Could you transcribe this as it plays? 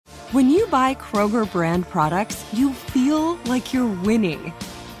When you buy Kroger brand products, you feel like you're winning.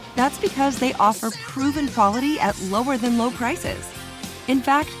 That's because they offer proven quality at lower than low prices. In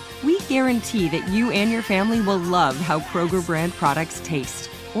fact, we guarantee that you and your family will love how Kroger brand products taste,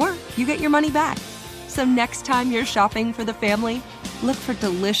 or you get your money back. So next time you're shopping for the family, look for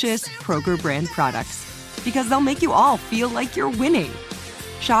delicious Kroger brand products, because they'll make you all feel like you're winning.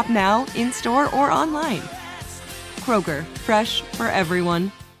 Shop now, in-store, or online. Kroger, fresh for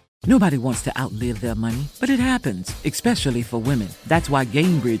everyone. Nobody wants to outlive their money, but it happens, especially for women. That's why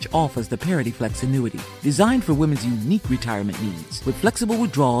Gainbridge offers the Parity Flex annuity, designed for women's unique retirement needs, with flexible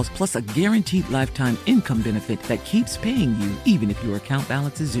withdrawals plus a guaranteed lifetime income benefit that keeps paying you even if your account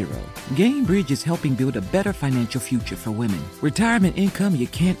balance is zero. Gainbridge is helping build a better financial future for women. Retirement income you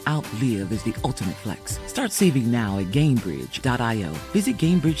can't outlive is the ultimate flex. Start saving now at Gainbridge.io. Visit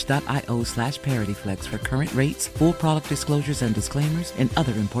Gainbridge.io/ParityFlex for current rates, full product disclosures and disclaimers, and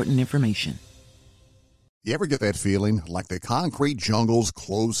other important information. You ever get that feeling like the concrete jungle's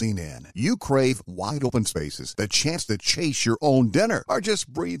closing in? You crave wide open spaces, the chance to chase your own dinner, or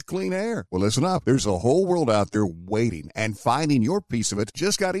just breathe clean air. Well, listen up. There's a whole world out there waiting, and finding your piece of it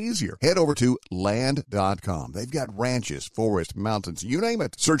just got easier. Head over to land.com. They've got ranches, forests, mountains, you name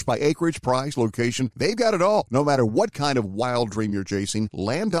it. Search by acreage, price, location. They've got it all. No matter what kind of wild dream you're chasing,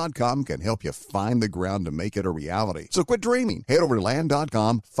 land.com can help you find the ground to make it a reality. So quit dreaming. Head over to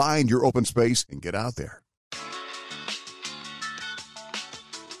land.com, find your open space, and get out there.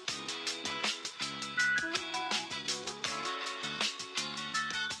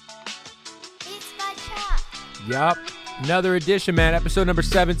 Yup. Another edition, man. Episode number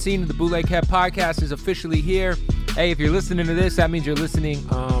 17 of the Bootleg Kev podcast is officially here. Hey, if you're listening to this, that means you're listening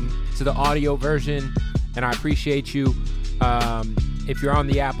to the audio version, and I appreciate you. If you're on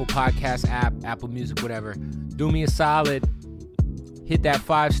the Apple Podcast app, Apple Music, whatever, do me a solid. Hit that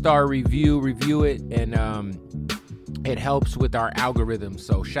 5-star review it, and it helps with our algorithm.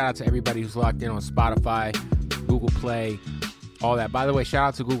 So shout out to everybody who's locked in on Spotify, Google Play, all that. By the way, shout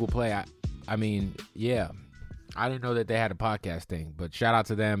out to Google Play. I mean, yeah. I didn't know that they had a podcast thing, but shout out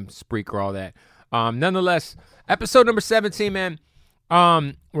to them, Spreaker, all that. Nonetheless, episode number 17, man.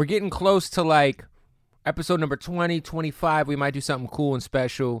 We're getting close to like episode number 20, 25. We might do something cool and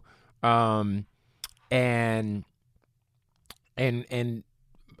special. And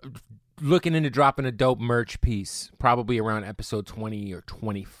looking into dropping a dope merch piece, probably around episode 20 or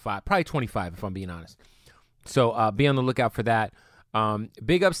 25, probably 25 if I'm being honest. So be on the lookout for that.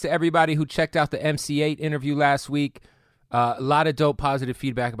 Big ups to everybody who checked out the MC8 interview last week. A lot of dope positive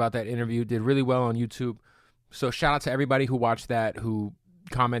feedback about that interview. Did really well on YouTube. So shout out to everybody who watched that, who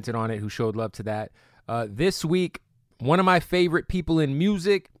commented on it, who showed love to that. This week, one of my favorite people in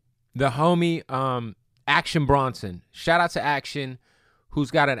music, the homie Action Bronson. Shout out to Action,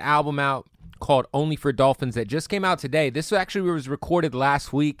 who's got an album out called Only for Dolphins that just came out today. This actually was recorded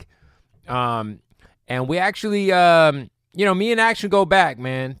last week. And we actually... me and Action go back,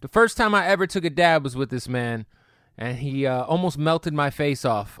 man. The first time I ever took a dab was with this man, and he almost melted my face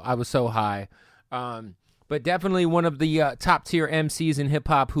off. I was so high. But definitely one of the top-tier MCs in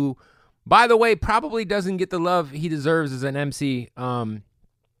hip-hop who, by the way, probably doesn't get the love he deserves as an MC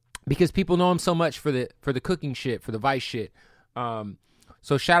because people know him so much for the cooking shit, for the Vice shit.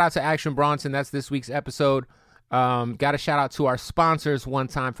 So shout out to Action Bronson. That's this week's episode. Got a shout-out to our sponsors one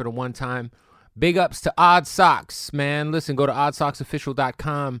time. Big ups to Odd Socks, man. Listen, go to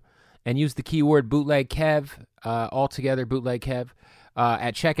oddsocksofficial.com and use the keyword bootleg Kev, all together, bootleg Kev,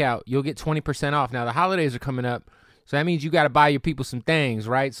 at checkout. You'll get 20% off. Now, the holidays are coming up, so that means you got to buy your people some things,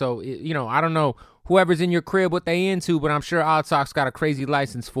 right? So, I don't know whoever's in your crib, what they into, but I'm sure Odd Socks got a crazy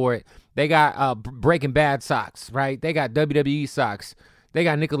license for it. They got Breaking Bad socks, right? They got WWE socks. They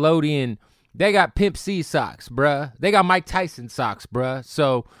got Nickelodeon. They got Pimp C socks, bruh. They got Mike Tyson socks, bruh.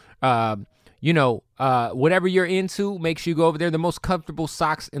 So, whatever you're into, make sure you go over there. The most comfortable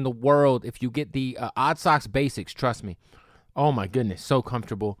socks in the world. If you get the Odd Socks Basics, trust me. Oh my goodness, so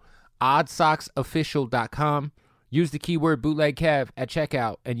comfortable. oddsocksofficial.com. Use the keyword bootleg Kev at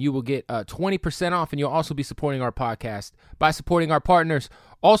checkout, and you will get 20% off, and you'll also be supporting our podcast by supporting our partners.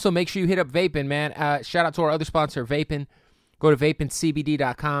 Also, make sure you hit up Vapin, man. Shout out to our other sponsor, Vapin. Go to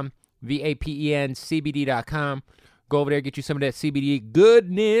vapencbd.com, VAPENCBD.com. Go over there, get you some of that CBD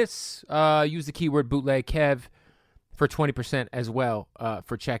goodness. Use the keyword bootleg Kev for 20% as well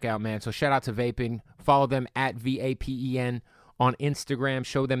for checkout, man. So shout out to Vaping. Follow them at VAPEN on Instagram.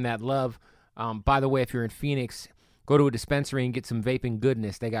 Show them that love. By the way, if you're in Phoenix, go to a dispensary and get some vaping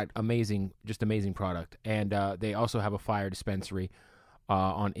goodness. They got amazing product. And they also have a fire dispensary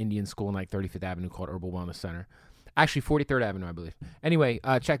on Indian School and 35th Avenue called Herbal Wellness Center. Actually, 43rd Avenue, I believe. Anyway,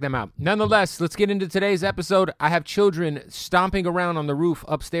 check them out. Nonetheless, let's get into today's episode. I have children stomping around on the roof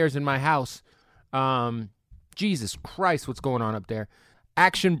upstairs in my house. Jesus Christ, what's going on up there?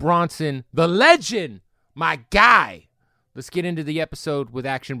 Action Bronson, the legend, my guy. Let's get into the episode with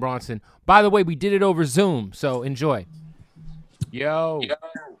Action Bronson. By the way, we did it over Zoom, so enjoy. Yo.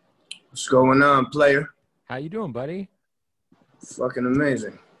 What's going on, player? How you doing, buddy? Fucking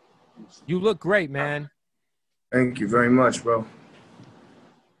amazing. You look great, man. Thank you very much, bro.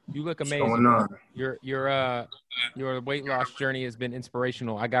 You look amazing. What's going on? Your weight loss journey has been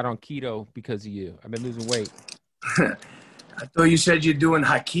inspirational. I got on keto because of you. I've been losing weight. I thought you said you're doing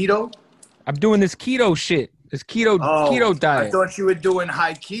Haikido? I'm doing this keto shit. This keto diet. I thought you were doing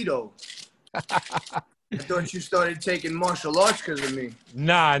Haikido. I thought you started taking martial arts because of me.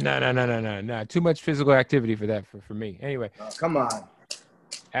 Nah. Too much physical activity for that for me. Anyway. Come on.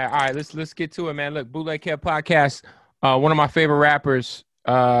 All right, let's get to it, man. Look, Bootleg Kev Podcast. One of my favorite rappers.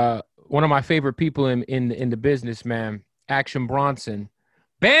 One of my favorite people in the business, man. Action Bronson.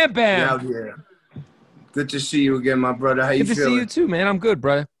 Bam Bam. Get out here. Good to see you again, my brother. How you feeling? Good to see you too, man. I'm good,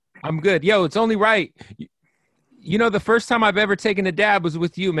 brother. I'm good. Yo, it's only right. You know, the first time I've ever taken a dab was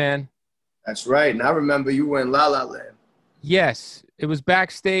with you, man. That's right. And I remember you were in La La Land. Yes. It was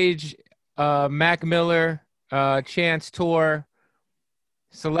backstage, Mac Miller, Chance Tour,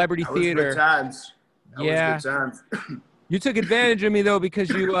 Celebrity Theater. Good times. That was good times. You took advantage of me though because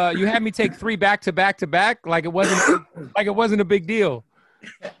you had me take 3 back to back like it wasn't a big deal.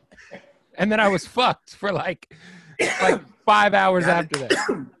 And then I was fucked for like 5 hours after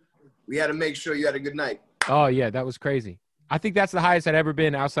that. We had to make sure you had a good night. Oh yeah, that was crazy. I think that's the highest I'd ever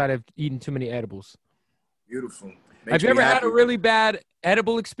been outside of eating too many edibles. Beautiful. Have you ever had a really bad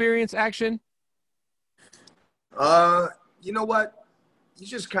edible experience, Action? You know what? You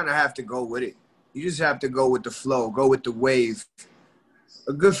just kind of have to go with it. You just have to go with the flow, go with the wave.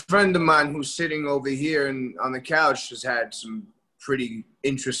 A good friend of mine who's sitting over here and on the couch has had some pretty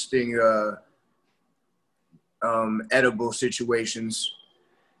interesting edible situations,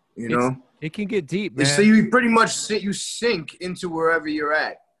 you know? It can get deep, man. So you pretty much sink into wherever you're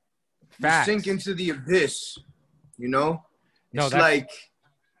at. Facts. You sink into the abyss, you know? No, it's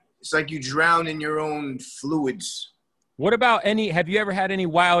like you drown in your own fluids. What about have you ever had any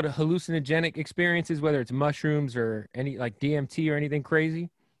wild hallucinogenic experiences, whether it's mushrooms or any like DMT or anything crazy?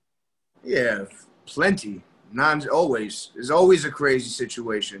 Yeah, plenty. There's always a crazy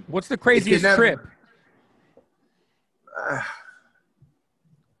situation. What's the craziest trip?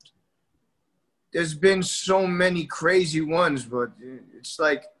 There's been so many crazy ones, but it's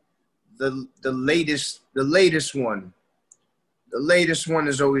like the latest one. The latest one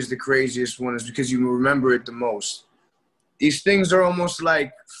is always the craziest one, is because you remember it the most. These things are almost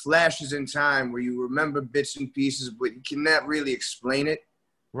like flashes in time where you remember bits and pieces, but you cannot really explain it.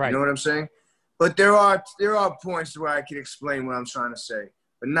 Right. You know what I'm saying? But there are points where I can explain what I'm trying to say,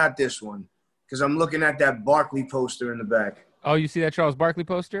 but not this one, because I'm looking at that Barkley poster in the back. Oh, you see that Charles Barkley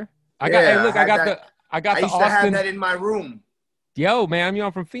poster? I used to have that in my room. Yo, man,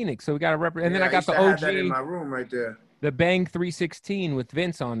 I'm from Phoenix, so we got to represent. And then I got the OG. Have that in my room right there. The Bang 316 with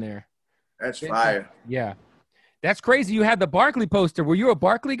Vince on there. That's fire. Yeah. That's crazy. You had the Barkley poster. Were you a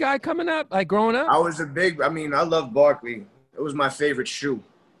Barkley guy coming up, like growing up? I love Barkley. It was my favorite shoe.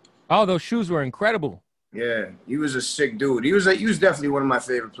 Oh, those shoes were incredible. Yeah, he was a sick dude. He was definitely one of my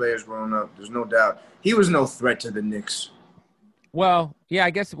favorite players growing up. There's no doubt. He was no threat to the Knicks. Well, yeah,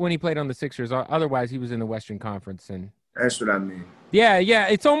 I guess when he played on the Sixers, otherwise he was in the Western Conference. And that's what I mean. Yeah.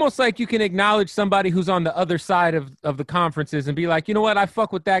 It's almost like you can acknowledge somebody who's on the other side of the conferences and be like, you know what, I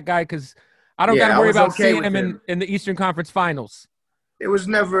fuck with that guy because I don't got to worry about seeing him in the Eastern Conference Finals. It was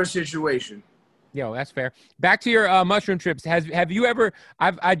never a situation. Yo, that's fair. Back to your mushroom trips. Have you ever?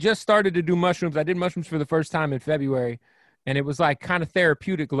 I just started to do mushrooms. I did mushrooms for the first time in February, and it was like kind of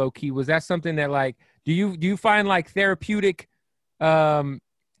therapeutic, low key. Was that something that like do you find like therapeutic?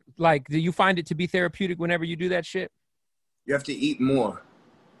 Like, do you find it to be therapeutic whenever you do that shit? You have to eat more.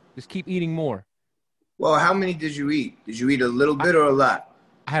 Just keep eating more. Well, how many did you eat? Did you eat a little bit or a lot?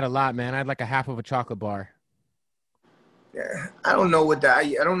 I had a lot, man. I had like a half of a chocolate bar. Yeah, I don't know what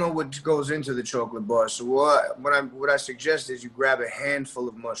goes into the chocolate bar. So what I suggest is you grab a handful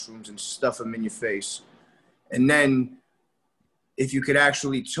of mushrooms and stuff them in your face, and then if you could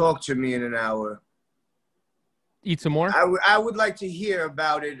actually talk to me in an hour, eat some more. I would like to hear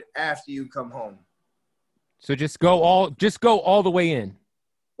about it after you come home. So just go all the way in.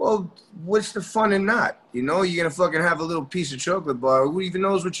 Well, what's the fun in not? You know, you're gonna fucking have a little piece of chocolate bar. Who even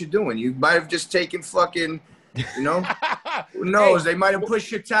knows what you're doing? You might have just taken fucking, you know. Who knows? They might have put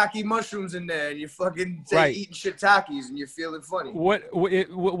shiitake mushrooms in there, and you're fucking eating shiitakes, and you're feeling funny.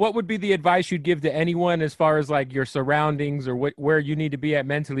 What would be the advice you'd give to anyone as far as like your surroundings or where you need to be at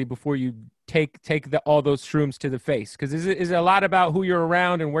mentally before you take all those shrooms to the face? Because is it a lot about who you're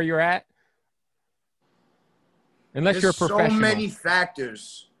around and where you're at? Unless you're a professional. So many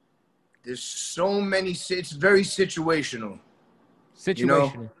factors. There's so many. It's very situational. Situational. You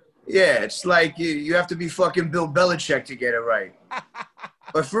know? Yeah, it's like you have to be fucking Bill Belichick to get it right.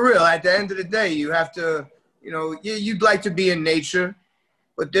 But for real, at the end of the day, you have to, you'd like to be in nature,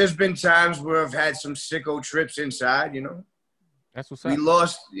 but there's been times where I've had some sicko trips inside, That's what's up. We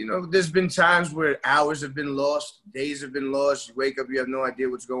lost, there's been times where hours have been lost, days have been lost. You wake up, you have no idea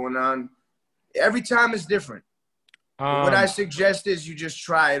what's going on. Every time is different. What I suggest is you just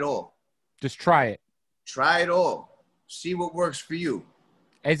try it all. Just try it. Try it all. See what works for you.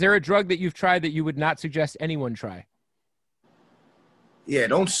 Is there a drug that you've tried that you would not suggest anyone try? Yeah,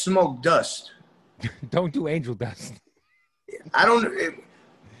 don't smoke dust. Don't do angel dust. Is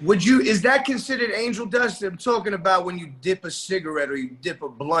that considered angel dust? I'm talking about when you dip a cigarette or you dip a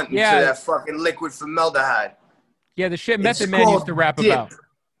blunt into that fucking liquid formaldehyde. Yeah, the shit Method Man used to rap about.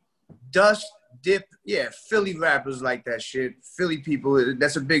 Dust, dip. Yeah, Philly rappers like that shit. Philly people, it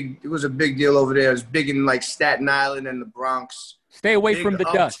was a big deal over there. It was big in like Staten Island and the Bronx. Stay away from the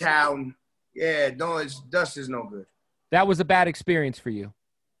dust. Uptown. Yeah, no, dust is no good. That was a bad experience for you.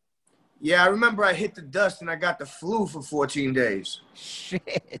 Yeah, I remember I hit the dust and I got the flu for 14 days.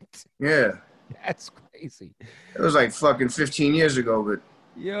 Shit. Yeah. That's crazy. It was like fucking 15 years ago, but.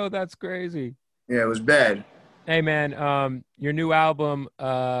 Yo, that's crazy. Yeah, it was bad. Hey, man, your new album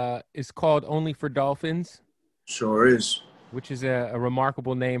is called Only for Dolphins. Sure is. Which is a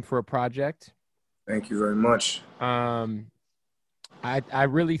remarkable name for a project. Thank you very much. I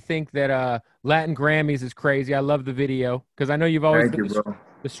really think that Latin Grammys is crazy. I love the video because I know you've always been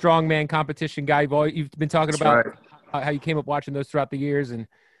the strongman competition guy. You've been talking about how you came up watching those throughout the years. And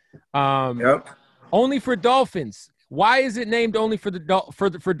Only for Dolphins. Why is it named Only for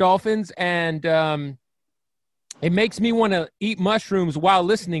for Dolphins? And it makes me want to eat mushrooms while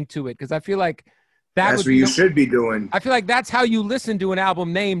listening to it because I feel like that's what you should be doing. I feel like that's how you listen to an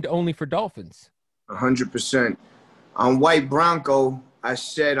album named Only for Dolphins. 100%. On White Bronco, I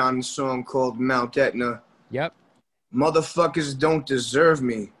said on the song called Mount Etna, yep, motherfuckers don't deserve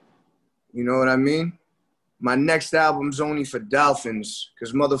me. You know what I mean? My next album's only for dolphins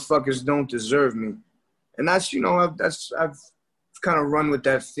because motherfuckers don't deserve me. And that's, I've kind of run with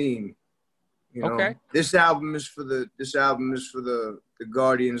that theme. Okay. This album is for the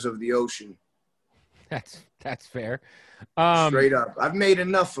guardians of the ocean. That's fair. Straight up. I've made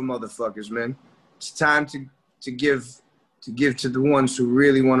enough for motherfuckers, man. It's time to give to the ones who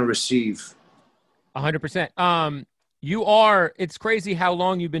really want to receive. 100%. It's crazy how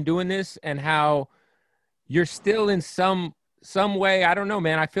long you've been doing this and how you're still in some way. I don't know,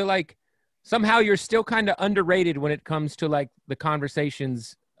 man. I feel like somehow you're still kind of underrated when it comes to like the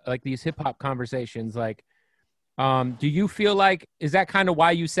conversations, like these hip hop conversations. Like, do you feel like, is that kind of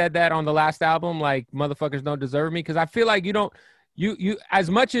why you said that on the last album? Like motherfuckers don't deserve me. Cause I feel like you as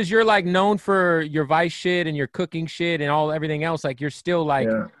much as you're like known for your Vice shit and your cooking shit and everything else, like you're still like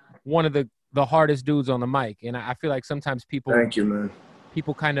one of the hardest dudes on the mic. And I feel like sometimes people, thank you, man.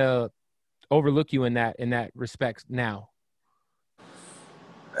 People kind of overlook you in that respect now.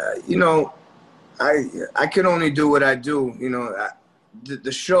 I can only do what I do.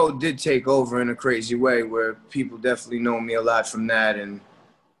 The show did take over in a crazy way where people definitely know me a lot from that. And,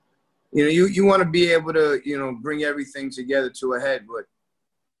 you want to be able to, bring everything together to a head. But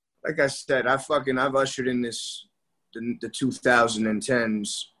like I said, I've ushered in the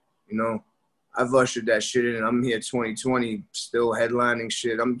 2010s, I've ushered that shit in. I'm here 2020, still headlining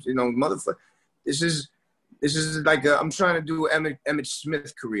shit. Motherfucker, this is like I'm trying to do Emmett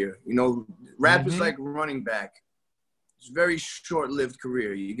Smith career. Rap is like running back. It's a very short-lived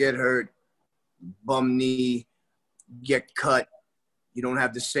career. You get hurt, bum knee, get cut. You don't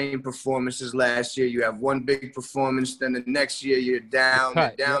have the same performance as last year. You have one big performance, then the next year you're down.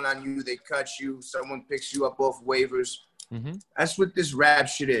 They're down on you. They cut you. Someone picks you up off waivers. Mm-hmm. That's what this rap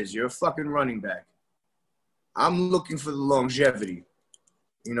shit is. You're a fucking running back. I'm looking for the longevity,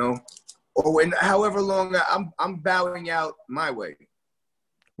 or however long I'm bowing out my way.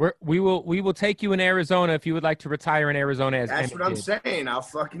 We will take you in Arizona if you would like to retire in Arizona. That's Emmett what I'm saying. I'll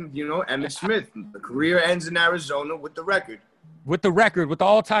fucking, Emmett Smith. The career ends in Arizona with the record. With the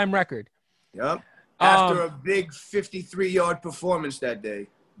all-time record. Yep. After a big 53-yard performance that day.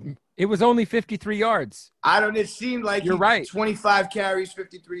 It was only 53 yards. It seemed like you're right. 25 carries,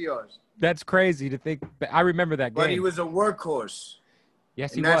 53 yards. That's crazy to think. I remember that game. But he was a workhorse.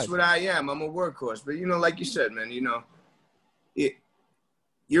 Yes, and that's what I am. I'm a workhorse. But, you know, like you said, man, you know,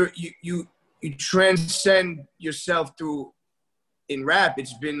 you transcend yourself through in rap.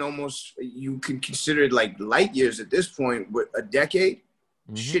 It's been almost, you can consider it like light years at this point, with a decade.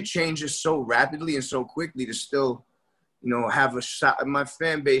 Mm-hmm. Shit changes so rapidly and so quickly to still, you know, have a shot. My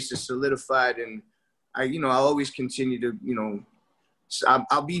fan base is solidified, and I'll always continue to, you know,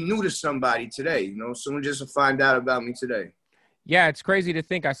 I'll be new to somebody today. You know, someone just will find out about me today. Yeah, it's crazy to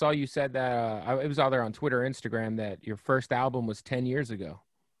think. I saw you said that it was out there on Twitter, Instagram, that your first album was 10 years ago.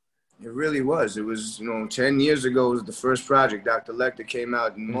 It really was. It was, 10 years ago was the first project. Dr. Lecter came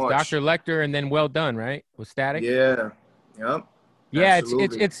out in March. Dr. Lecter, and then Well Done, right? With Static? Yeah. Yep. Yeah,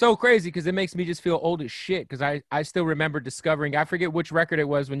 it's so crazy because it makes me just feel old as shit, because I still remember discovering, I forget which record it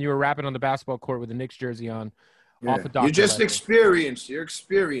was, when you were rapping on the basketball court with the Knicks jersey on. Yeah. Off of Dr. You're just Lecter. experienced. You're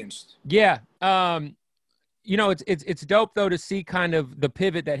experienced. Yeah. It's dope, though, to see kind of the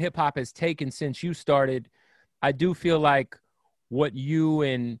pivot that hip hop has taken since you started. I do feel like what you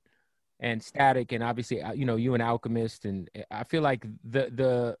and Static, and obviously, you and Alchemist, and I feel like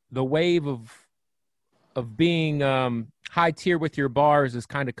the wave of being high tier with your bars is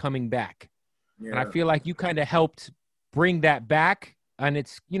kind of coming back. Yeah. And I feel like you kind of helped bring that back. And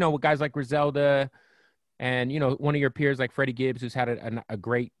it's, with guys like Griselda and, one of your peers like Freddie Gibbs, who's had a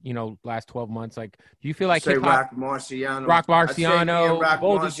great, last 12 months. Like, do you feel like hip-hop, Rock Marciano,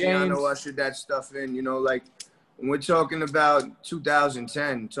 Boldy Marciano James ushered that stuff in, like when we're talking about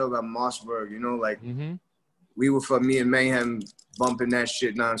 2010, talk about Mossberg, mm-hmm. We were, for me and Mayhem, bumping that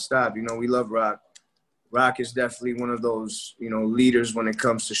shit nonstop. We love Rock. Rock is definitely one of those, leaders when it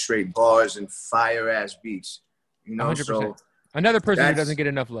comes to straight bars and fire-ass beats. 100%. So another person who doesn't get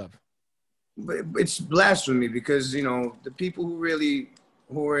enough love. But it's blasphemy because, the people who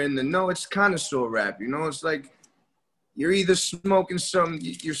are in the know, it's connoisseur rap. It's like you're either smoking some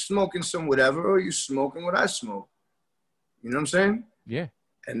whatever, or you're smoking what I smoke. You know what I'm saying? Yeah.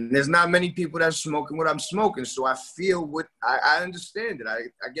 And there's not many people that's smoking what I'm smoking. So I feel I understand it.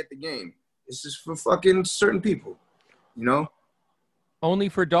 I get the game. This is for fucking certain people, Only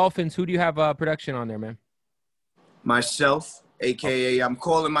for Dolphins. Who do you have production on there, man? Myself, a.k.a. I'm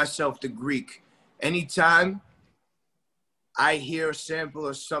calling myself the Greek. Anytime I hear a sample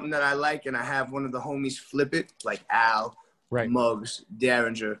or something that I like and I have one of the homies flip it, like Al, right, Muggs,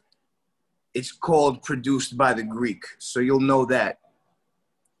 Derringer, it's called Produced by the Greek. So you'll know that.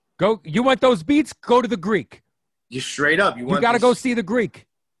 You want those beats? Go to the Greek. You straight up. You got to go see the Greek.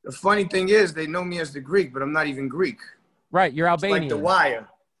 The funny thing is, they know me as the Greek, but I'm not even Greek. Right, you're Albanian. It's like The Wire.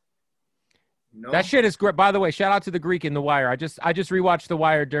 That shit is great. By the way, shout out to the Greek in The Wire. I just rewatched The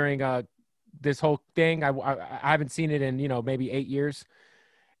Wire during this whole thing. I haven't seen it in maybe 8 years.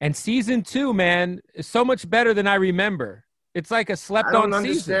 And season 2, man, is so much better than I remember. It's like a slept-on season. I don't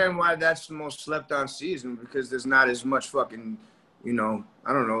understand why that's the most slept-on season, because there's not as much fucking, I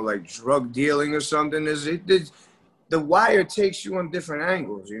don't know, like drug dealing or something. The Wire takes you on different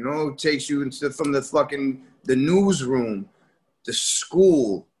angles, It takes you from the newsroom, the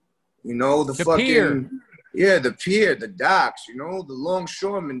school, the fucking pier. Yeah, the pier, the docks, the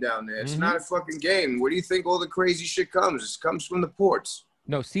longshoremen down there. It's not a fucking game. Where do you think all the crazy shit comes? It comes from the ports.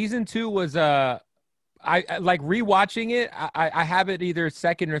 No, season 2 was I like rewatching it. I have it either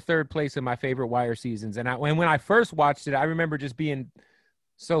second or third place in my favorite Wire seasons. And when I first watched it, I remember just being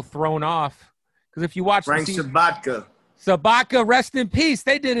so thrown off. Because if you watch Frank Sabatka, rest in peace.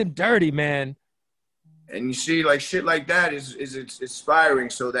 They did him dirty, man. And you see, like, shit like that is inspiring.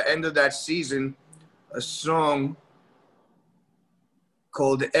 So the end of that season, a song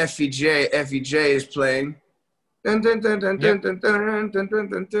called FEJ is playing. Dun, dun, dun, dun, dun, dun, dun, dun, dun,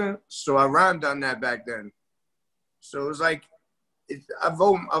 dun, dun. So I rhymed on that back then. So it was like, I've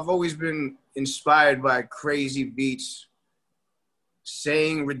always been inspired by crazy beats,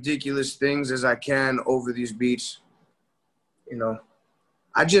 saying ridiculous things as I can over these beats.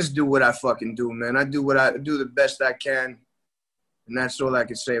 I just do what I fucking do, man. I do the best I can, and that's all I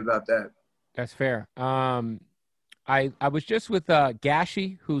can say about that. That's fair. I was just with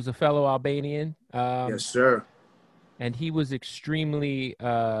Gashi, who's a fellow Albanian. Yes, sir. And he was extremely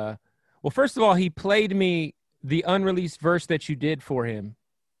well, first of all, he played me the unreleased verse that you did for him.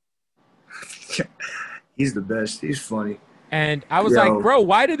 He's the best. He's funny. And I was like, bro,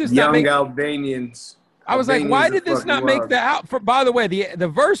 why did this not make Albanians? I was like, why did this not make the out? By the way, the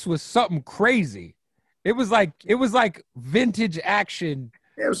verse was something crazy. It was like vintage action.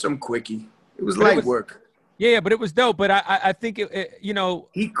 Yeah, it was some quickie. It was light work. Yeah, but it was dope. But I think it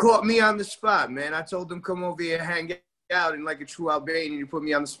He caught me on the spot, man. I told him come over here, hang out, and like a true Albanian, you put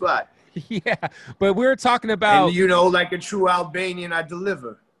me on the spot. Yeah, but we're talking about, and you know, like a true Albanian, I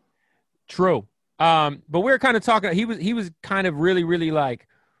deliver. True. But we were kind of talking. He was kind of really, really like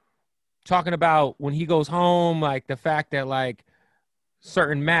talking about when he goes home, like the fact that like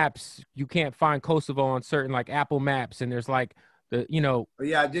certain maps you can't find Kosovo on certain like Apple Maps, and there's like the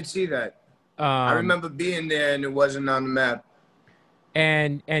Yeah, I did see that. I remember being there, and it wasn't on the map.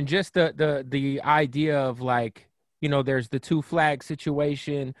 And just the idea of like, there's the two flag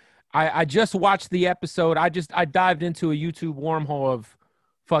situation. I just watched the episode. I dived into a YouTube wormhole of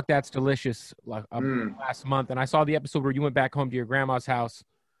Fuck That's Delicious like last month, and I saw the episode where you went back home to your grandma's house.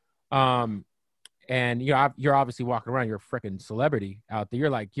 And you're obviously walking around. You're a freaking celebrity out there.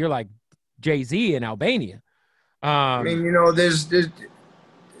 You're like Jay-Z in Albania. I mean, there's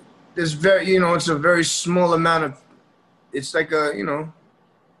very, it's a very small amount of. It's like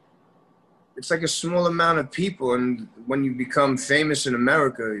it's like a small amount of people, and when you become famous in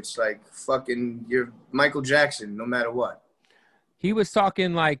America, it's like fucking you're Michael Jackson, no matter what. He was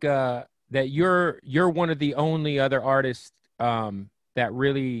talking like that you're one of the only other artists that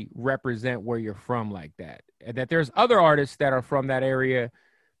really represent where you're from like that. And that there's other artists that are from that area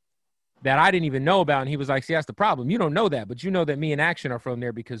that I didn't even know about. And he was like, see, that's the problem. You don't know that, but you know that me and Action are from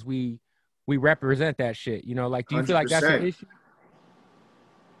there because we represent that shit. Like, do you 100%. Feel like that's an issue?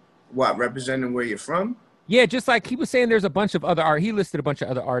 What, representing where you're from? Yeah, just like he was saying there's a bunch of other art. He listed a bunch of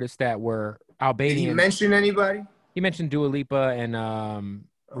other artists that were Albanian. Did he mention anybody? He mentioned Dua Lipa and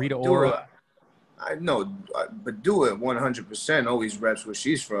Rita Ora. I know, but Dua 100% always reps where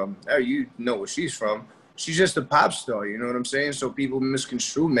she's from. You know where she's from. She's just a pop star, you know what I'm saying? So people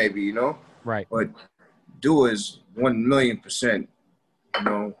misconstrue maybe, Right. But Dua is 1,000,000%,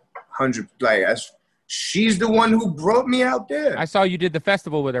 100. Like she's the one who brought me out there. I saw you did the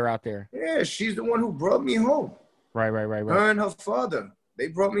festival with her out there. Yeah, she's the one who brought me home. Right. Her and her father, they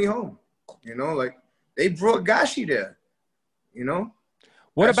brought me home. Like they brought Gashi there.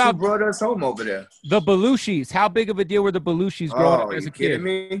 What That's about who brought us home over there? The Belushis? How big of a deal were the Belushis growing up as a kid? Kidding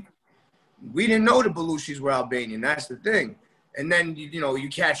me? We didn't know the Belushis were Albanian. That's the thing. And then you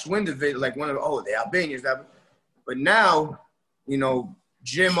catch wind of it, like the Albanians. But now,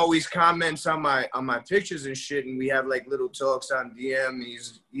 Jim always comments on my pictures and shit, and we have like little talks on DM.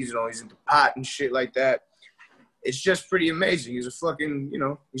 He's into pot and shit like that. It's just pretty amazing. He's a fucking,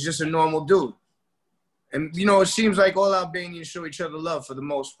 he's just a normal dude. And, it seems like all Albanians show each other love for the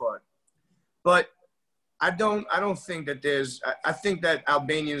most part. But I don't think that I think that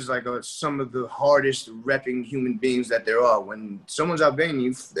Albanians are some of the hardest repping human beings that there are. When someone's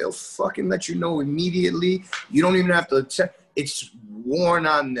Albanian, they'll fucking let you know immediately. You don't even have to, it's worn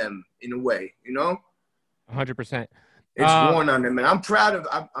on them in a way, 100%. It's worn on them. And I'm proud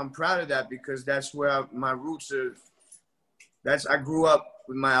of that because that's where my roots are. I grew up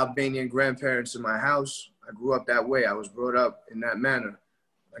with my Albanian grandparents in my house. I grew up that way. I was brought up in that manner.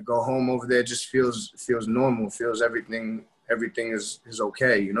 I go home over there, just feels normal, feels everything is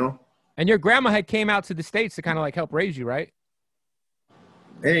okay, And your grandma had came out to the States to kind of like help raise you, right?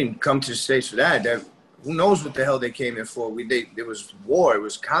 They didn't come to the States for that. Who knows what the hell they came here for? There was war. It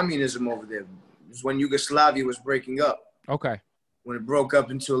was communism over there. It was when Yugoslavia was breaking up. Okay. When it broke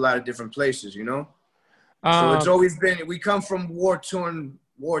up into a lot of different places, So it's always been, we come from war-torn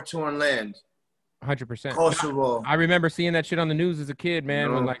land. 100%. Kosovo. I remember seeing that shit on the news as a kid,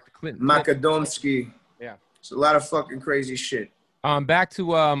 man. When like the Clinton. Makedonski. Yeah. It's a lot of fucking crazy shit. Back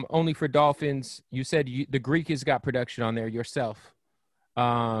to Only for Dolphins. You said the Greek has got production on there yourself.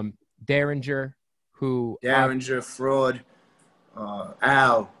 Derringer, Fraud,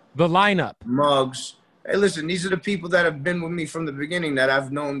 Al. The lineup. Muggs. Hey, listen, these are the people that have been with me from the beginning that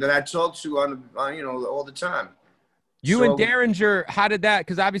I've known, that I talk to on all the time. And Derringer, how did that?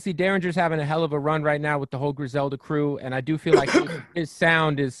 Because obviously Derringer's having a hell of a run right now with the whole Griselda crew, and I do feel like his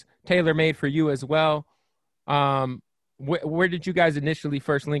sound is tailor-made for you as well. Where did you guys initially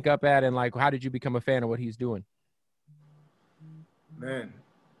first link up at, and like how did you become a fan of what he's doing? Man,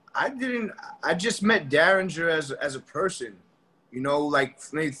 I just met Derringer as a person, like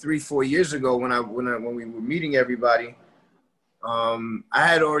maybe 3-4 years ago when we were meeting everybody. I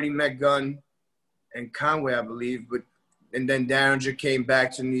had already met Gunn and Conway, I believe, and then Derringer came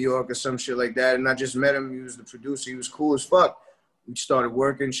back to New York or some shit like that, and I just met him. He was the producer. He was cool as fuck. We started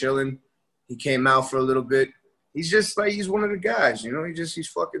working, chilling. He came out for a little bit. He's just like, he's one of the guys, he's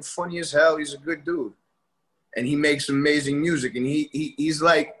fucking funny as hell. He's a good dude. And he makes amazing music, and he's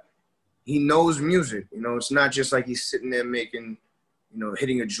like, he knows music, it's not just like he's sitting there making,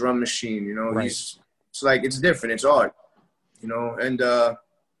 hitting a drum machine, Right. It's like, it's different. It's art, and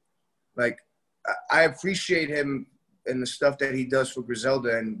like, I appreciate him and the stuff that he does for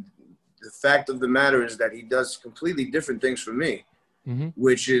Griselda. And the fact of the matter is that he does completely different things for me,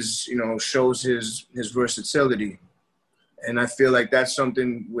 which is, shows his versatility. And I feel like that's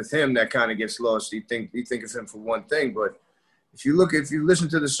something with him that kind of gets lost. You think of him for one thing, but if you listen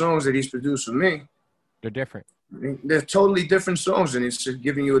to the songs that he's produced for me, they're different. They're totally different songs, and it's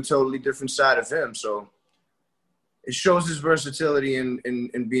giving you a totally different side of him. So it shows his versatility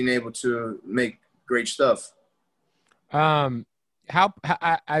in being able to make great stuff. How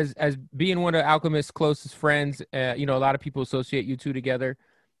as being one of Alchemist's closest friends, a lot of people associate you two together.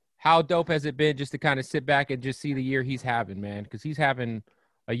 How dope has it been just to kind of sit back and just see the year he's having, man? Because he's having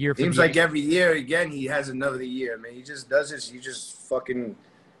a year. Seems like every year again he has another year, man. He just does this. He just fucking.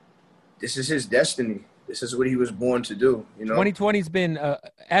 This is his destiny. This is what he was born to do. 2020's been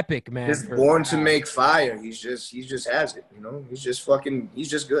epic, man. Just born to make fire. He just has it. He's just fucking. He's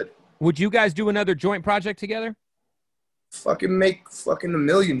just good. Would you guys do another joint project together? Fucking make a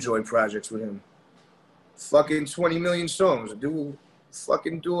million joint projects with him. Fucking 20 million songs. Do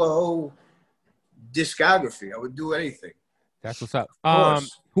a whole discography. I would do anything. That's what's up.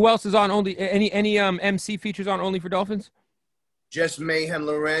 Who else is on Only? Any MC features on Only for Dolphins? Just Mayhem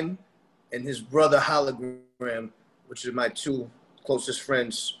Loren and his brother Hologram, which is my two closest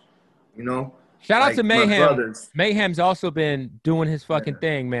friends. Shout out to Mayhem. Mayhem's also been doing his fucking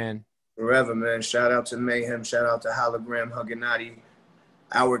thing, man. Forever, man. Shout out to Mayhem. Shout out to Hologram Huganati,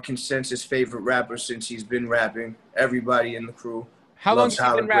 our consensus favorite rapper since he's been rapping. Everybody in the crew. How long has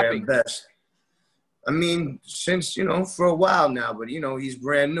he been rapping? Best. I mean, since, for a while now, but, he's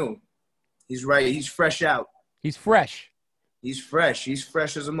brand new. He's right. He's fresh out. He's fresh. He's fresh. He's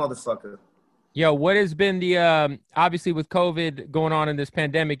fresh as a motherfucker. Yo, what has been the, obviously with COVID going on in this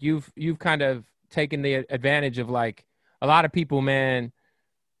pandemic, you've kind of taken the advantage of like a lot of people, man.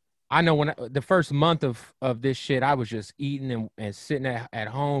 I know when the first month of this shit, I was just eating and sitting at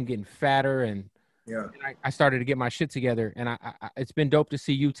home, getting fatter. And yeah, I started to get my shit together, and I it's been dope to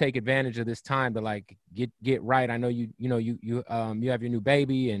see you take advantage of this time to like get right. I know you have your new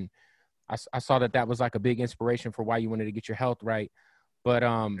baby, and I saw that was like a big inspiration for why you wanted to get your health right. But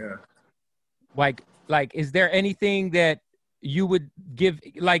like is there anything that you would give?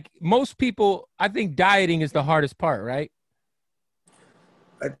 Like most people, I think dieting is the hardest part, right?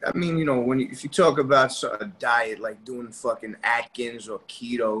 I mean, if you talk about a diet like doing fucking Atkins or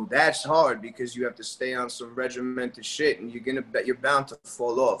keto, that's hard because you have to stay on some regimented shit, and you're bound to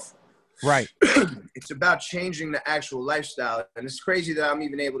fall off. Right. It's about changing the actual lifestyle, and it's crazy that I'm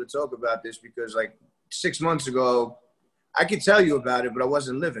even able to talk about this because like 6 months ago, I could tell you about it, but I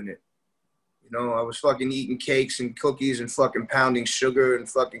wasn't living it. I was fucking eating cakes and cookies and fucking pounding sugar and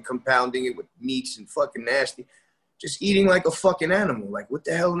fucking compounding it with meats and fucking nasty. Just eating like a fucking animal. Like, what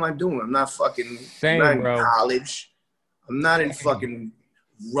the hell am I doing? I'm not fucking in college. I'm not in fucking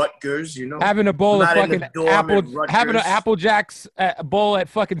Rutgers, Having a bowl of fucking having an Apple Jacks bowl at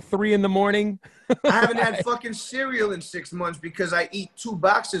fucking 3 a.m. I haven't had fucking cereal in 6 months because I eat 2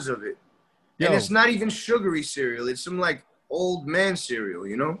 boxes of it. And it's not even sugary cereal. It's some like old man cereal,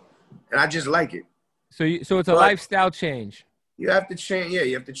 And I just like it. So it's a lifestyle change. You have to change,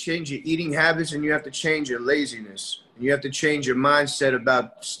 you have to change your eating habits, and you have to change your laziness. And you have to change your mindset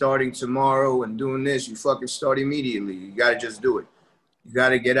about starting tomorrow and doing this. You fucking start immediately. You got to just do it. You got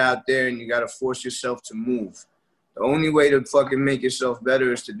to get out there, and you got to force yourself to move. The only way to fucking make yourself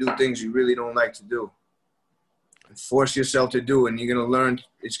better is to do things you really don't like to do. And force yourself to do it, and you're going to learn.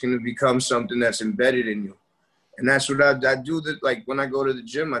 It's going to become something that's embedded in you. And that's what I do. Like when I go to the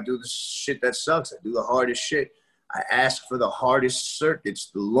gym, I do the shit that sucks. I do the hardest shit. I ask for the hardest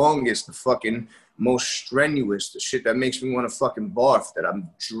circuits, the longest, the fucking most strenuous, the shit that makes me want to fucking barf, that I'm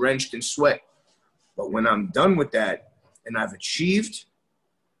drenched in sweat. But when I'm done with that and I've achieved,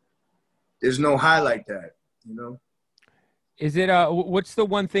 there's no high like that, Is it, what's the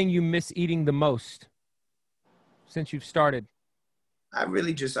one thing you miss eating the most since you've started? I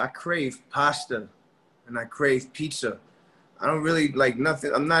crave pasta and I crave pizza. I don't really like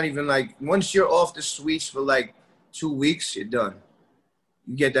nothing. I'm not even like, once you're off the sweets for like 2 weeks, you're done.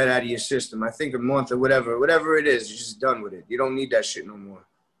 You get that out of your system. I think a month or whatever it is, you're just done with it. You don't need that shit no more.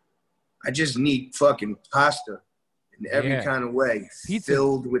 I just need fucking pasta in every kind of way. Pizza.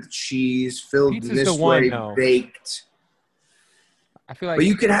 Filled with cheese, filled in this way, baked. I feel like, but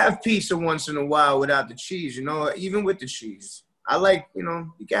you can have pizza once in a while without the cheese, even with the cheese. I like,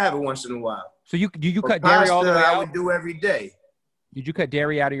 you can have it once in a while. So you cut dairy all the way out? I would do every day. Did you cut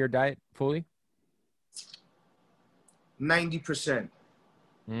dairy out of your diet fully? 90%.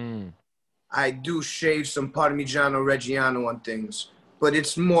 I do shave some Parmigiano Reggiano on things, but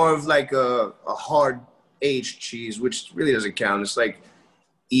it's more of like a hard aged cheese, which really doesn't count. It's like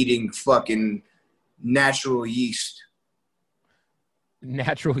eating fucking natural yeast.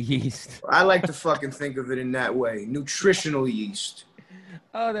 Natural yeast. I like to fucking think of it in that way. Nutritional yeast.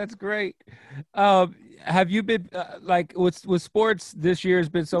 Oh, that's great. Have you been like with sports this year has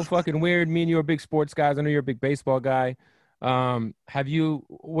been so fucking weird. Me and you are big sports guys. I know you're a big baseball guy. What have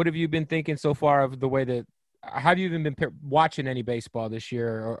you been thinking so far of the way that, have you even been watching any baseball this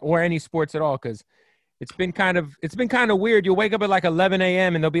year or any sports at all? Because it's been kind of weird. You'll wake up at like 11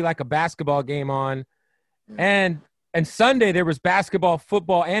 a.m. and there'll be like a basketball game on, and Sunday there was basketball,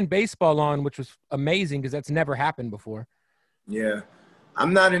 football, and baseball on, which was amazing because that's never happened before. Yeah.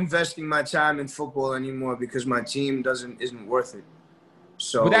 I'm not investing my time in football anymore because my team isn't worth it.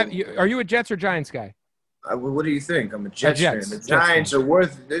 So are you a Jets or Giants guy? What do you think? I'm a Jets fan. The Jets Giants fan. are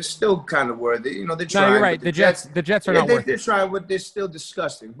worth it. They're still kind of worth it. You know, they're trying. No, you're right. The Jets are not worth it. They're trying, but they're still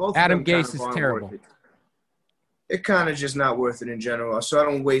disgusting. Both Adam of them Gase is terrible. They're kind of just not worth it in general. So I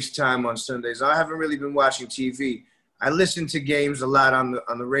don't waste time on Sundays. I haven't really been watching TV. I listen to games a lot on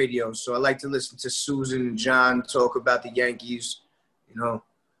the radio. So I like to listen to Susan and John talk about the Yankees, you know.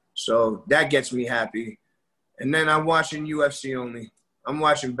 So that gets me happy. And then I'm watching UFC only. I'm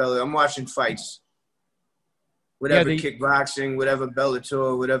watching fights. Whatever kickboxing, whatever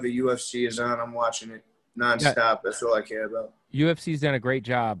Bellator, whatever UFC is on, I'm watching it nonstop. Yeah. That's all I care about. UFC's done a great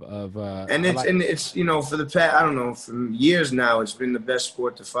job of it's you know, for the past, I don't know, for years now, it's been the best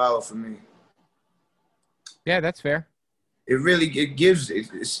sport to follow for me. Yeah, that's fair.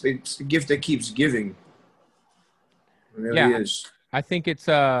 It's a gift that keeps giving. It really is. I think it's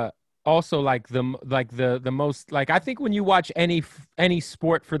also like the most, like, I think when you watch any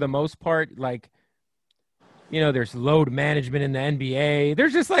sport for the most part, like, you know, there's load management in the NBA.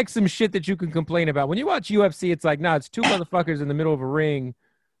 There's just like some shit that you can complain about. When you watch UFC, it's like, it's two motherfuckers in the middle of a ring,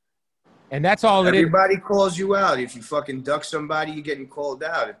 and that's all it is. Everybody calls you out. If you fucking duck somebody, you're getting called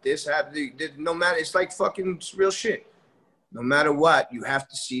out. If this happens, no matter, it's like fucking real shit. No matter what, you have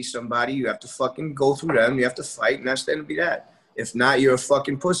to see somebody. You have to fucking go through them. You have to fight, and that's the end of that. If not, you're a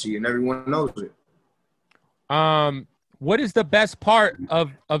fucking pussy, and everyone knows it. What is the best part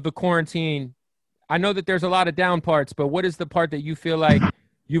of the quarantine? I know that there's a lot of down parts, but what is the part that you feel like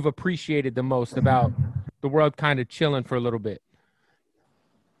you've appreciated the most about the world kind of chilling for a little bit?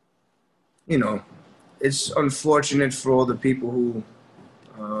 You know, it's unfortunate for all the people who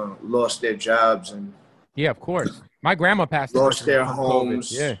lost their jobs and of course. My grandma passed away. Lost their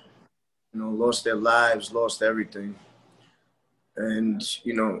homes. COVID. Yeah. You know, lost their lives, lost everything. And,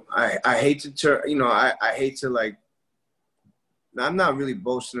 you know, I hate to I hate to, like, I'm not really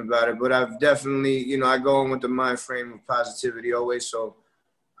boasting about it, but I've definitely, you know, I go in with the mind frame of positivity always. So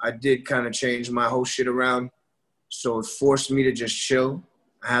I did kind of change my whole shit around. So it forced me to just chill.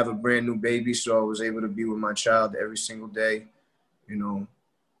 I have a brand new baby, so I was able to be with my child every single day, you know,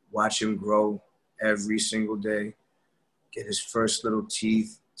 watch him grow every single day, get his first little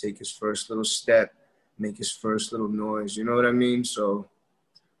teeth, take his first little step, make his first little noise. You know what I mean? So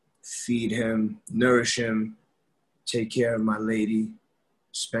feed him, nourish him, take care of my lady,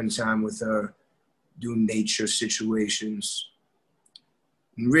 spend time with her, do nature situations,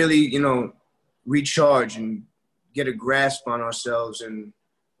 and really, you know, recharge and get a grasp on ourselves and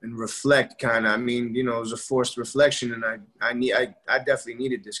reflect kind of. I mean, you know, it was a forced reflection, and I definitely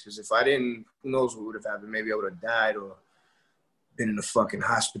needed this, because if I didn't, who knows what would have happened. Maybe I would have died or been in a fucking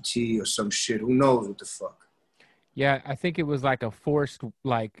hospital or some shit. Who knows what the fuck? Yeah, I think it was like a forced,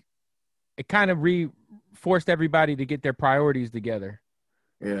 like, it kind of forced everybody to get their priorities together.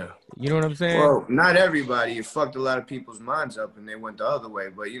 Yeah. You know what I'm saying? Well, not everybody. It fucked a lot of people's minds up and they went the other way.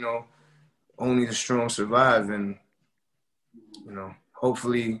 But, you know, only the strong survive. And, you know,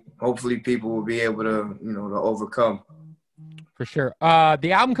 hopefully people will be able to, you know, to overcome. For sure.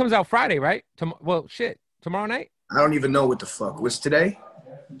 The album comes out Friday, right? Tomorrow night? I don't even know what the fuck. What's today?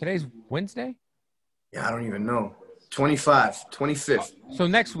 Today's Wednesday? Yeah, I don't even know. 25th. So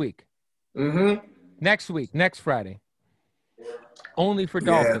next week. Mm-hmm. Next week, next Friday. Only for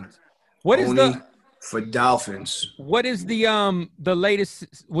Dolphins. For Dolphins? What is the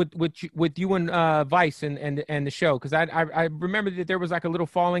latest with you and Vice and the show? Because I remember that there was like a little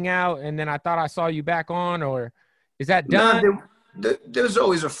falling out, and then I thought I saw you back on, or is that done? There's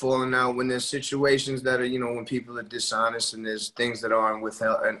always a falling out when there's situations that are, you know, when people are dishonest and there's things that aren't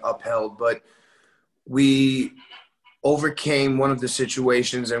withheld and upheld. But we overcame one of the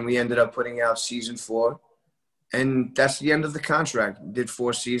situations and we ended up putting out season 4. And that's the end of the contract. Did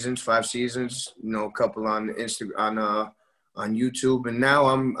 4 seasons, 5 seasons, you know, a couple on Instagram, on YouTube. And now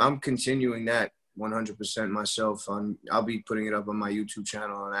I'm continuing that 100% myself. I'll be putting it up on my YouTube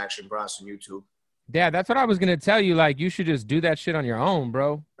channel on Bronson YouTube. Yeah, that's what I was gonna tell you. Like, you should just do that shit on your own,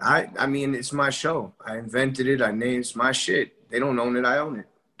 bro. I mean, it's my show. I invented it. I named it's my shit. They don't own it. I own it.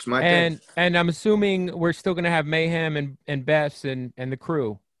 It's my thing. And I'm assuming we're still gonna have Mayhem and Bess and the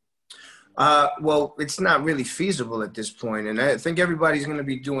crew. Well, it's not really feasible at this point, and I think everybody's going to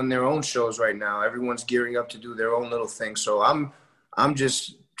be doing their own shows right now. Everyone's gearing up to do their own little thing. So I'm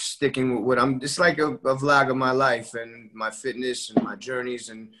just sticking with what I'm. It's like a vlog of my life and my fitness and my journeys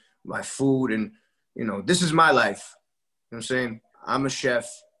and my food, and this is my life. You know what I'm saying? I'm a chef.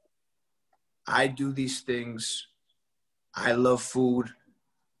 I do these things. I love food.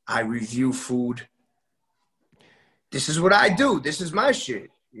 I review food. This is what I do. This is my shit.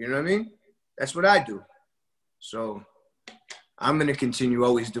 You know what I mean? That's what I do. So I'm going to continue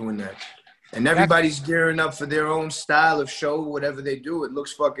always doing that. And everybody's gearing up for their own style of show, whatever they do. It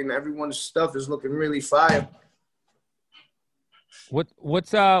looks everyone's stuff is looking really fire.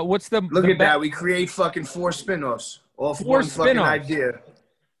 What's the Look at that. We create fucking 4 spinoffs off one fucking idea.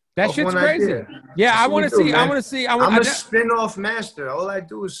 That shit's crazy. Idea. Yeah, I want to see. I'm a spin-off master. All I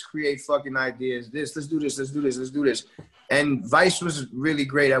do is create fucking ideas. Let's do this. And Vice was really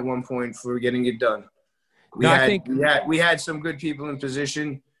great at one point for getting it done. We had some good people in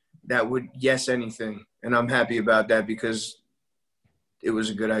position that would yes anything. And I'm happy about that because it was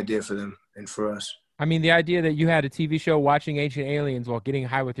a good idea for them and for us. I mean, the idea that you had a TV show watching Ancient Aliens while getting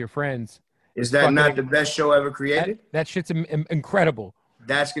high with your friends. Is that not the best show ever created? That shit's incredible.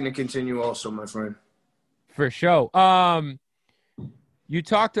 That's going to continue also, my friend. For sure. You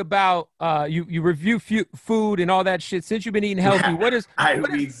talked about you review food and all that shit. Since you've been eating healthy, I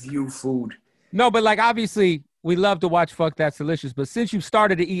review food. No, but like obviously we love to watch Fuck That's Delicious. But since you've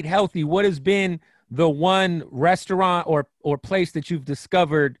started to eat healthy, what has been the one restaurant or place that you've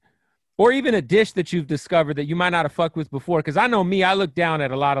discovered, or even a dish that you've discovered that you might not have fucked with before? Because I know me, I look down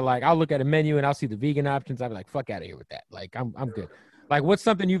at a lot of I'll look at a menu and I'll see the vegan options. I'll be like, fuck out of here with that. Like I'm good. Like, what's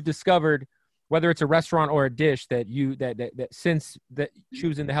something you've discovered, whether it's a restaurant or a dish that since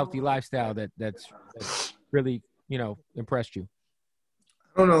choosing the healthy lifestyle that's really impressed you?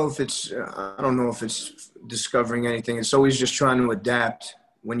 I don't know if it's discovering anything. It's always just trying to adapt.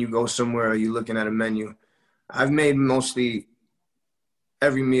 When you go somewhere, or you're looking at a menu. I've made mostly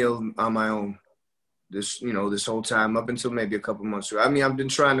every meal on my own. This whole time up until maybe a couple months ago. I mean, I've been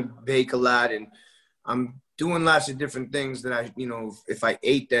trying to bake a lot, and I'm doing lots of different things that if I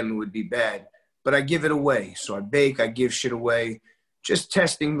ate them, it would be bad. But I give it away. So I bake, I give shit away. Just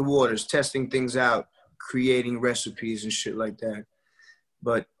testing the waters, testing things out, creating recipes and shit like that.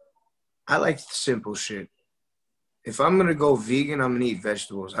 But I like simple shit. If I'm going to go vegan, I'm going to eat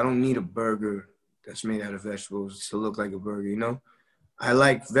vegetables. I don't need a burger that's made out of vegetables to look like a burger, I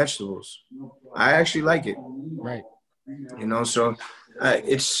like vegetables. I actually like it. Right. So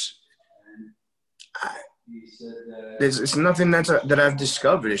it's nothing that I've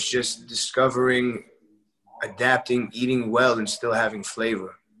discovered. It's just discovering, adapting, eating well, and still having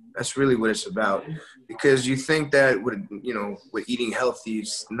flavor. That's really what it's about. Because you think that with eating healthy,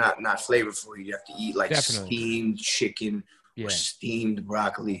 it's not flavorful. You have to eat like steamed chicken or steamed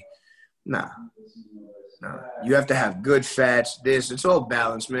broccoli. Nah. You have to have good fats. It's all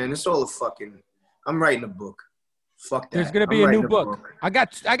balanced, man. It's all I'm writing a book. Fuck that. There's gonna be a new book. I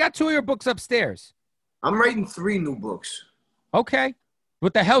got 2 of your books upstairs. I'm writing 3 new books. Okay.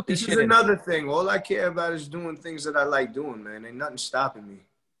 With the healthy shit. This is another thing. All I care about is doing things that I like doing, man. Ain't nothing stopping me.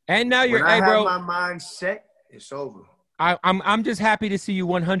 And now when I have my mind set, it's over. I'm just happy to see you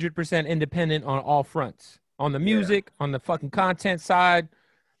 100% independent on all fronts. On the music, on the fucking content side.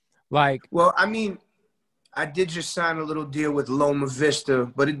 Well, I mean, I did just sign a little deal with Loma Vista,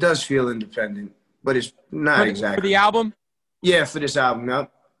 but it does feel independent. But it's not exactly. For the album? Yeah, for this album,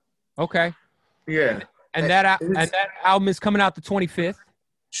 yep. Okay. Yeah. And that album is coming out the 25th?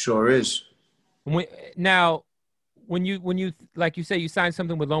 Sure is. Now, when you like you say you signed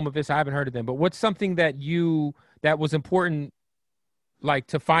something with Loma Vista, I haven't heard of them, but what's something that was important, like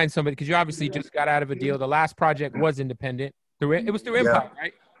to find somebody, because you obviously just got out of a deal. The last project was independent. It was through Empire,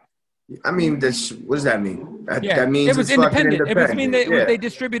 right? I mean, what does that mean? That means it was independent. It was mean that they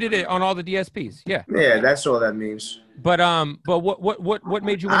distributed it on all the DSPs. Yeah. Yeah, that's all that means. But what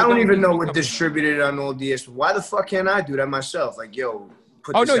made you? I don't even know what distributed on all DSPs. Why the fuck can't I do that myself? Like, yo,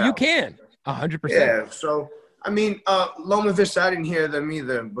 put this out. You can. 100%. Yeah. So I mean, Loma Vista, I didn't hear them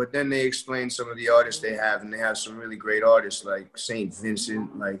either. But then they explained some of the artists they have, and they have some really great artists like Saint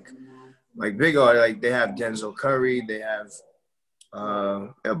Vincent, like big artists. Like they have Denzel Curry. They have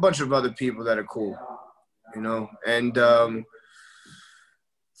a bunch of other people that are cool, and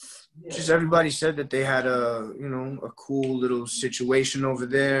just everybody said that they had a cool little situation over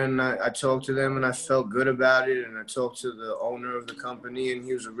there, and I talked to them and I felt good about it, and I talked to the owner of the company and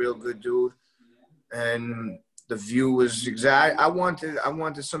he was a real good dude, and the view was exact. I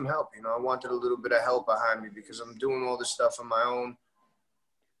wanted some help, I wanted a little bit of help behind me because I'm doing all this stuff on my own.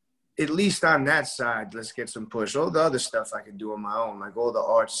 At least on that side, let's get some push. All the other stuff I can do on my own, like all the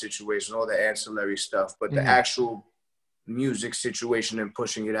art situation, all the ancillary stuff, but the actual music situation and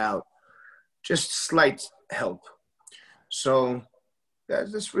pushing it out, just slight help. So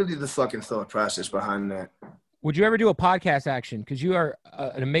that's really the fucking thought process behind that. Would you ever do a podcast action? Because you are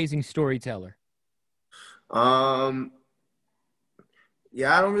an amazing storyteller. Yeah,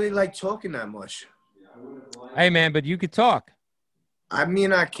 I don't really like talking that much. Hey, man, but you could talk. I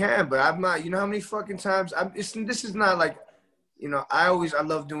mean, I can, but I'm not. You know how many fucking times this is not like, I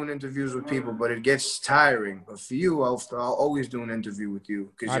love doing interviews with people, but it gets tiring. But for you, I'll always do an interview with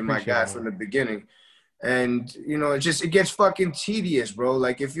you because you're my guy from the beginning. And, it gets fucking tedious, bro.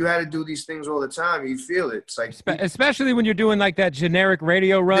 Like, if you had to do these things all the time, you feel it. It's like, especially when you're doing like that generic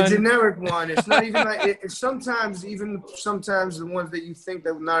radio run. The generic one. It's not even like it's sometimes the ones that you think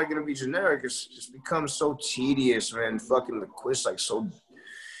that are not going to be generic, it's just becomes so tedious, man. Fucking the quiz, like, so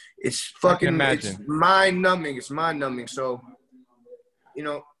it's fucking, it's mind numbing. It's mind numbing. So,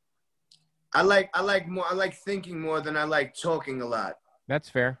 I like thinking more than I like talking a lot. That's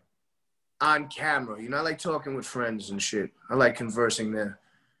fair. On camera, I like talking with friends and shit. I like conversing there.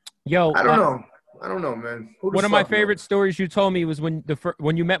 Yo, I don't know, man. One of my favorite stories you told me was when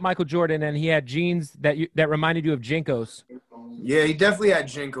you met Michael Jordan and he had jeans that reminded you of Jinkos. Yeah, he definitely had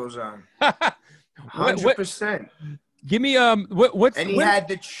Jinkos on. 100%. Give me what's and he had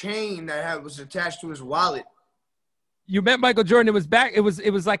the chain that was attached to his wallet. You met Michael Jordan. It was back. It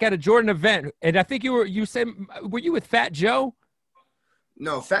was like at a Jordan event, and I think you said, were you with Fat Joe?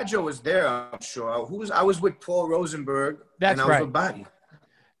 No, Fat Joe was there, I'm sure. I was with Paul Rosenberg. That's and I was with Body.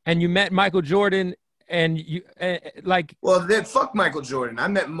 And you met Michael Jordan, and you Well, fuck Michael Jordan. I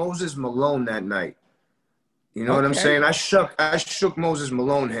met Moses Malone that night. You know what I'm saying? I shook Moses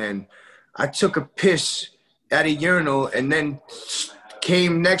Malone's hand. I took a piss at a urinal, and then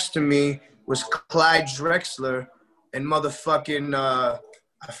came next to me was Clyde Drexler and motherfucking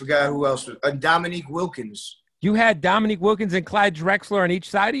I forgot who else was Dominique Wilkins. You had Dominique Wilkins and Clyde Drexler on each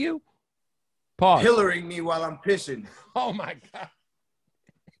side of you? Pause. Pillaring me while I'm pissing. Oh, my God.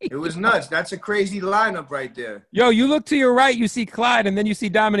 It was nuts. That's a crazy lineup right there. Yo, you look to your right, you see Clyde, and then you see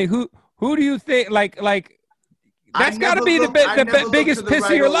Dominique. Who do you think, like that's got to be the biggest piss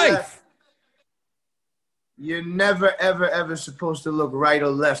of your life. Left. You're never, ever, ever supposed to look right or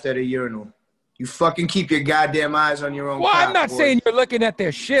left at a urinal. You fucking keep your goddamn eyes on your own. Well, I'm not saying you're looking at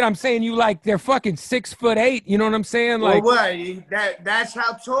their shit. I'm saying you they're fucking 6'8". You know what I'm saying? Like, well, what? That's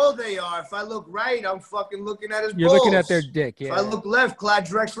how tall they are. If I look right, I'm fucking looking at his balls. You're looking at their dick, yeah. If I look left, Clyde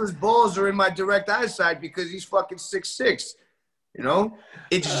Drexler's balls are in my direct eyesight because he's fucking 6'6".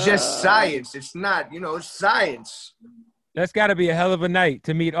 It's just science. It's not, it's science. That's got to be a hell of a night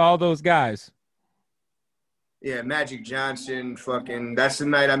to meet all those guys. Yeah, Magic Johnson, that's the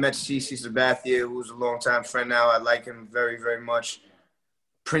night I met CeCe Sabathia, who's a longtime friend now. I like him very, very much.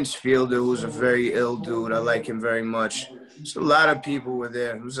 Prince Fielder, who's a very ill dude. I like him very much. Just a lot of people were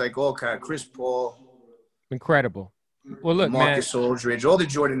there. It was like all kind. Chris Paul. Incredible. Well, look, Marcus Aldridge. All the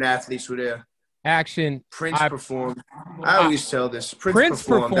Jordan athletes were there. Action. Prince performed. I always tell this. Prince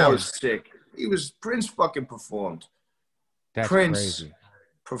performed. That was sick. Prince fucking performed. That's Prince crazy.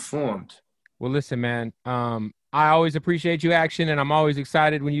 Performed. Well, listen, man, I always appreciate you, Action, and I'm always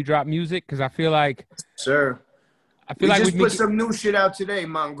excited when you drop music because I feel like we just put some new shit out today,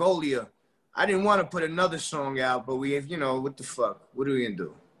 Mongolia. I didn't want to put another song out, but we have, what the fuck? What are we going to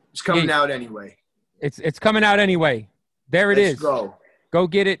do? It's coming out anyway. It's coming out anyway. There it is. Let's go. Go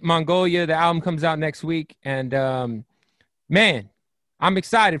get it, Mongolia. The album comes out next week, and, man, I'm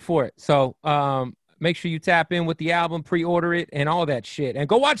excited for it. So, make sure you tap in with the album, pre-order it, and all that shit. And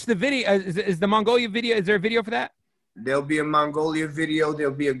go watch the video. Is the Mongolia video, is there a video for that? There'll be a Mongolia video.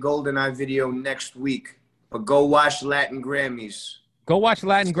 There'll be a GoldenEye video next week. But go watch Latin Grammys. Go watch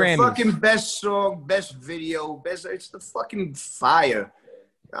Latin Grammys. The fucking best song, best video, it's the fucking fire.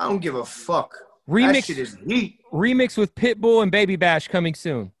 I don't give a fuck. That shit is heat. Remix with Pitbull and Baby Bash coming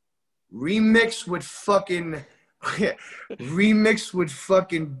soon. Remix with fucking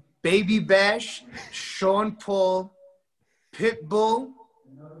Baby Bash, Sean Paul, Pitbull.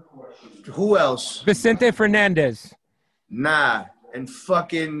 Who else? Vicente Fernandez. Nah, and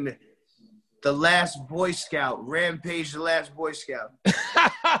fucking the Last Boy Scout, Rampage, the Last Boy Scout.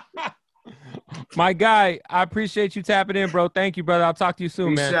 My guy, I appreciate you tapping in, bro. Thank you, brother. I'll talk to you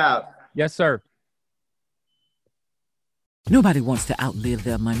soon, man. Peace out. Yes, sir. Nobody wants to outlive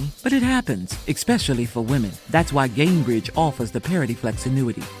their money, but it happens, especially for women. That's why Gainbridge offers the Parity Flex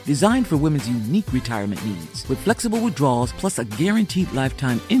annuity, designed for women's unique retirement needs, with flexible withdrawals plus a guaranteed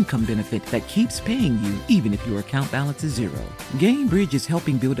lifetime income benefit that keeps paying you even if your account balance is zero. Gainbridge is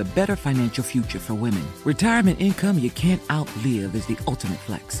helping build a better financial future for women. Retirement income you can't outlive is the ultimate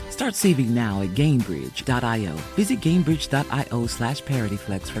flex. Start saving now at Gainbridge.io. Visit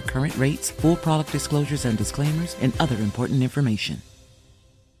Gainbridge.io/ParityFlex for current rates, full product disclosures and disclaimers, and other important information.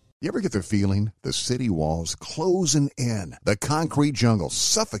 You ever get the feeling the city walls closing in, the concrete jungle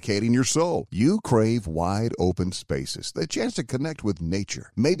suffocating your soul? You crave wide open spaces, the chance to connect with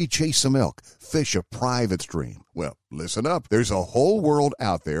nature, maybe chase some elk, fish a private stream. Well, listen up. There's a whole world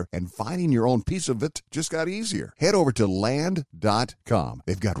out there, and finding your own piece of it just got easier. Head over to land.com.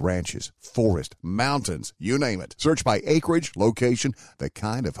 They've got ranches, forest, mountains, you name it. Search by acreage, location, the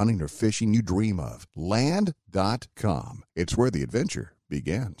kind of hunting or fishing you dream of. Land.com. It's where the adventure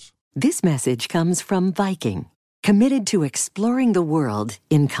begins. This message comes from Viking, committed to exploring the world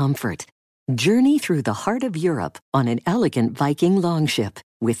in comfort. Journey through the heart of Europe on an elegant Viking longship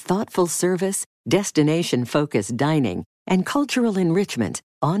with thoughtful service, destination-focused dining, and cultural enrichment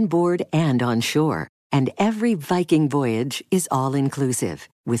on board and on shore. And every Viking voyage is all-inclusive,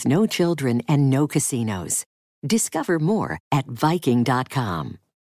 with no children and no casinos. Discover more at Viking.com.